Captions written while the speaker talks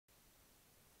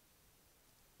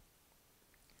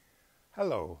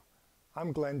Hello,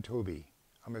 I'm Glenn Tobey.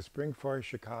 I'm a Spring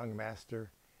Forest Shikang master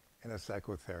and a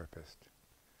psychotherapist.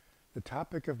 The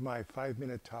topic of my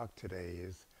 5-minute talk today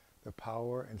is the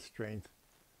power and strength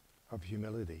of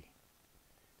humility.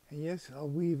 And yes, I'll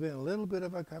weave in a little bit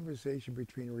of a conversation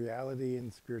between reality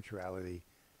and spirituality.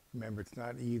 Remember, it's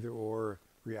not either or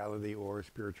reality or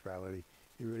spirituality.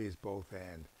 It really is both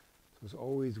and. So it's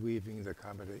always weaving the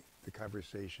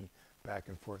conversation back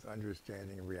and forth,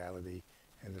 understanding reality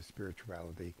and the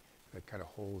spirituality that kind of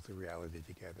holds the reality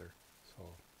together.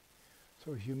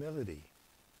 So humility.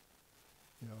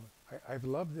 I've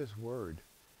loved this word.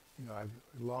 A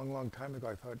long time ago,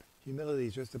 I thought humility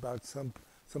is just about some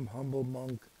humble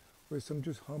monk or some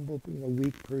just humble,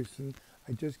 weak person.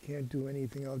 I just can't do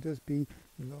anything. I'll just be,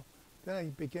 you know. Then I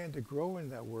began to grow in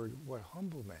that word, what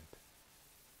humble meant.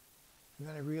 And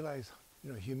then I realized,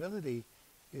 humility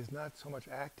is not so much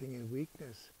acting in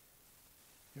weakness.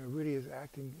 It really is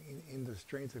acting in the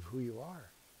strength of who you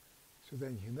are. So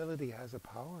then humility has a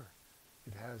power.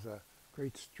 It has a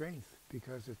great strength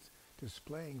because it's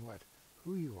displaying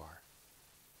who you are.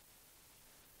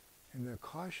 And the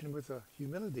caution with the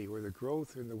humility, or the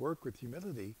growth in the work with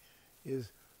humility,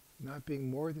 is not being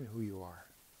more than who you are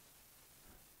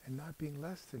and not being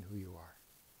less than who you are.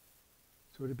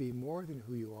 So to be more than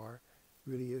who you are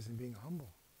really isn't being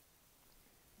humble.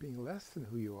 Being less than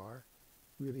who you are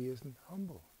really isn't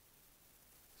humble.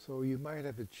 So you might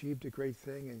have achieved a great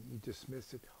thing and you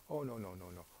dismiss it. Oh, no.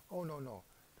 Oh, no.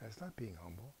 That's not being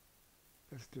humble.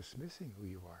 That's dismissing who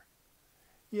you are.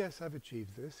 Yes, I've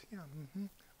achieved this. Yeah,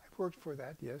 I've worked for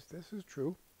that. Yes, this is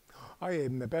true. I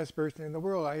am the best person in the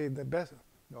world. I am the best.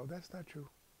 No, that's not true.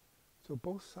 So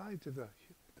both sides of the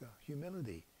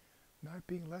humility, not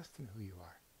being less than who you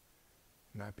are,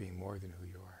 not being more than who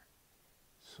you are.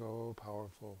 So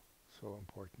powerful, so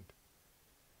important.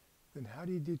 Then how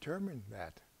do you determine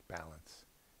that balance?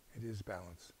 It is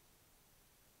balance.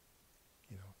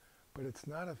 But it's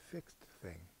not a fixed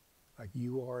thing. Like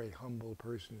you are a humble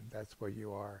person, that's what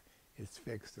you are. It's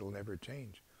fixed, it'll never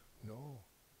change. No.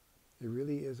 It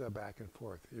really is a back and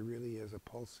forth. It really is a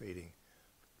pulsating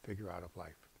figure out of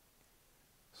life.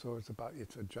 So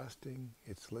it's adjusting,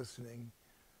 it's listening.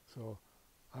 So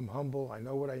I'm humble, I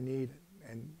know what I need,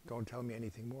 and don't tell me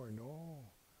anything more. No.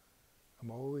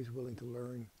 I'm always willing to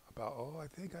learn about, I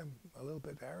think I'm a little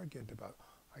bit arrogant about,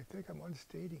 I think I'm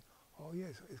unstating. Oh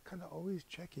yes, it's kind of always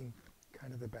checking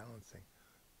kind of the balancing.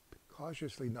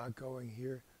 Cautiously not going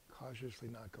here, cautiously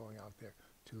not going out there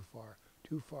too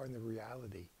far in the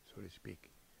reality, so to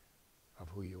speak, of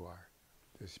who you are.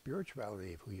 The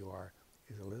spirituality of who you are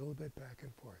is a little bit back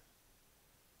and forth.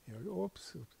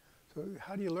 Oops. So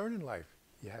how do you learn in life?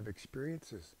 You have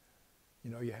experiences.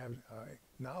 You have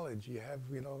knowledge. You have,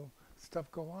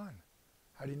 stuff go on.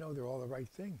 How do you know they're all the right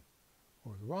thing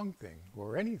or the wrong thing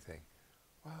or anything?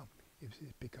 Wow. It's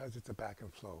because it's a back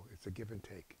and flow. It's a give and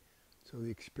take. So the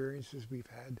experiences we've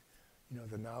had,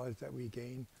 the knowledge that we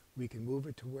gain, we can move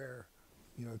it to where,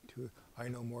 to I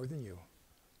know more than you.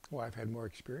 Well, I've had more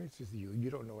experiences than you.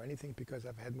 You don't know anything because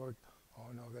I've had more.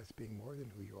 Oh no, that's being more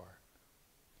than who you are.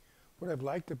 What I've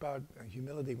liked about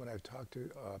humility when I've talked to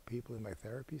people in my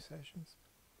therapy sessions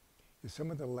is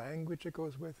some of the language that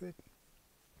goes with it.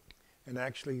 And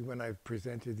actually, when I've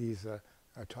presented these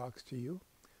talks to you,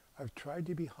 I've tried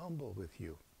to be humble with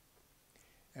you.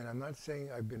 And I'm not saying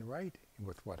I've been right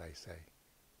with what I say.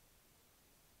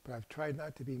 But I've tried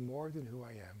not to be more than who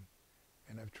I am.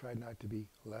 And I've tried not to be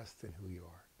less than who you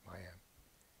are, I am.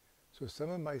 So some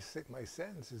of my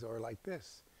sentences are like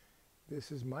this.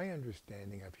 This is my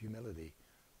understanding of humility.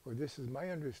 Or this is my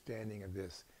understanding of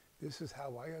this. This is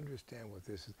how I understand what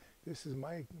this is. This is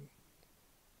my...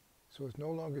 So it's no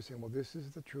longer saying, well, this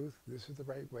is the truth. This is the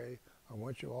right way. I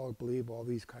want you all to believe all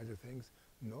these kinds of things.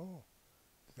 No.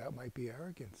 That might be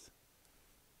arrogance.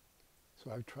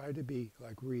 So I've tried to be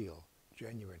like real,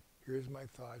 genuine. Here's my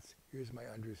thoughts. Here's my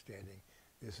understanding.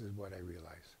 This is what I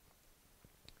realize.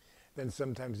 Then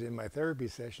sometimes in my therapy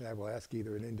session, I will ask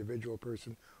either an individual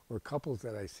person or couples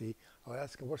that I see, I'll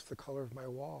ask them, what's the color of my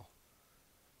wall?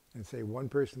 And say, one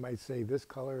person might say this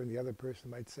color and the other person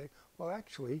might say, well,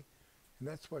 actually, and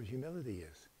that's what humility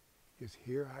is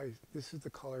this is the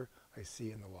color I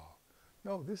see in the wall.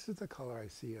 No, this is the color I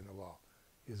see in the wall.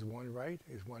 Is one right?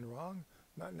 Is one wrong?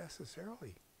 Not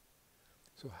necessarily.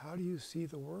 So how do you see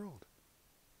the world?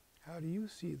 How do you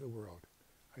see the world?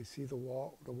 I see the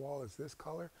wall is this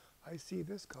color. I see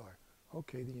this color.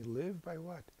 Okay, then you live by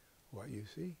what? What you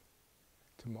see.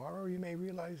 Tomorrow you may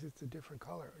realize it's a different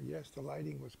color. Yes, the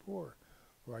lighting was poor.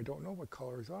 Or I don't know what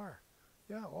colors are.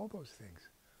 Yeah, all those things.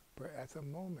 But at the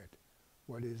moment,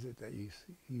 what is it that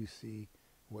you see?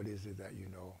 What is it that you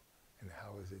know? and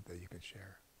how is it that you can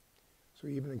share. So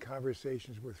even in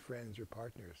conversations with friends or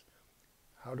partners,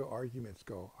 how do arguments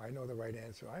go? I know the right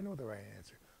answer. I know the right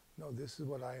answer. No, this is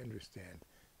what I understand.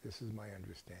 This is my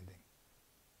understanding.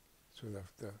 So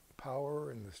the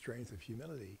power and the strength of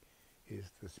humility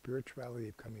is the spirituality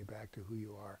of coming back to who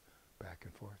you are, back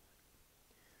and forth.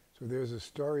 So there's a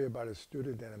story about a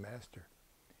student and a master.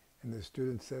 And the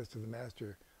student says to the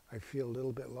master, I feel a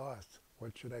little bit lost.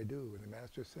 What should I do? And the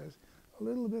master says, a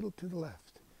little bit to the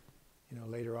left.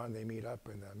 Later on they meet up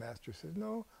and the master says,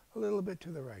 no, a little bit to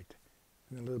the right.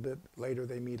 And a little bit later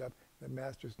they meet up. The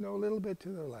master says, no, a little bit to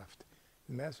the left.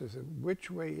 The master said, which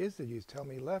way is it? You tell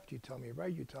me left, you tell me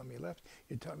right, you tell me left,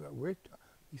 you tell me which.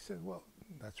 He said, well,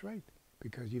 that's right,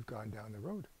 because you've gone down the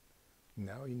road.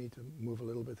 Now you need to move a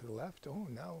little bit to the left. Oh,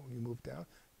 now you move down.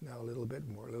 Now a little bit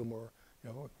more, a little more,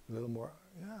 a little more.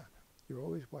 Yeah, you're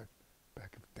always what?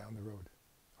 Back down the road.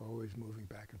 Always moving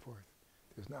back and forth.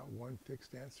 There's not one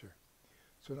fixed answer.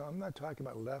 So now I'm not talking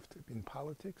about left in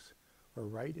politics or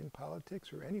right in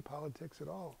politics or any politics at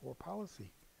all or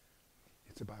policy.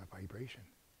 It's about vibration.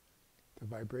 The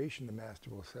vibration, the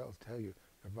master will tell you,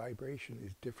 the vibration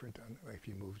is different if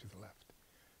you move to the left.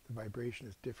 The vibration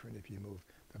is different if you move.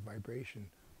 The vibration,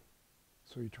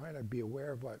 so you're trying to be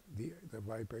aware of what? The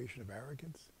vibration of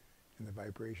arrogance and the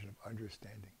vibration of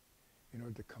understanding in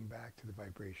order to come back to the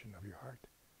vibration of your heart.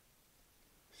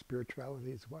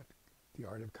 Spirituality is what? The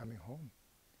art of coming home.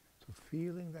 So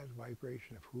feeling that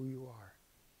vibration of who you are.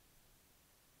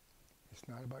 It's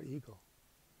not about ego.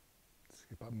 It's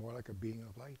about more like a being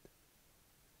of light.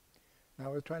 Now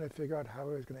I was trying to figure out how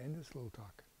I was going to end this little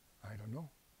talk. I don't know.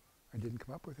 I didn't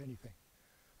come up with anything.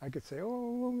 I could say,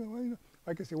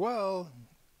 I could say, well,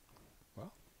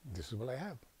 this is what I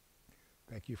have.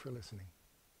 Thank you for listening.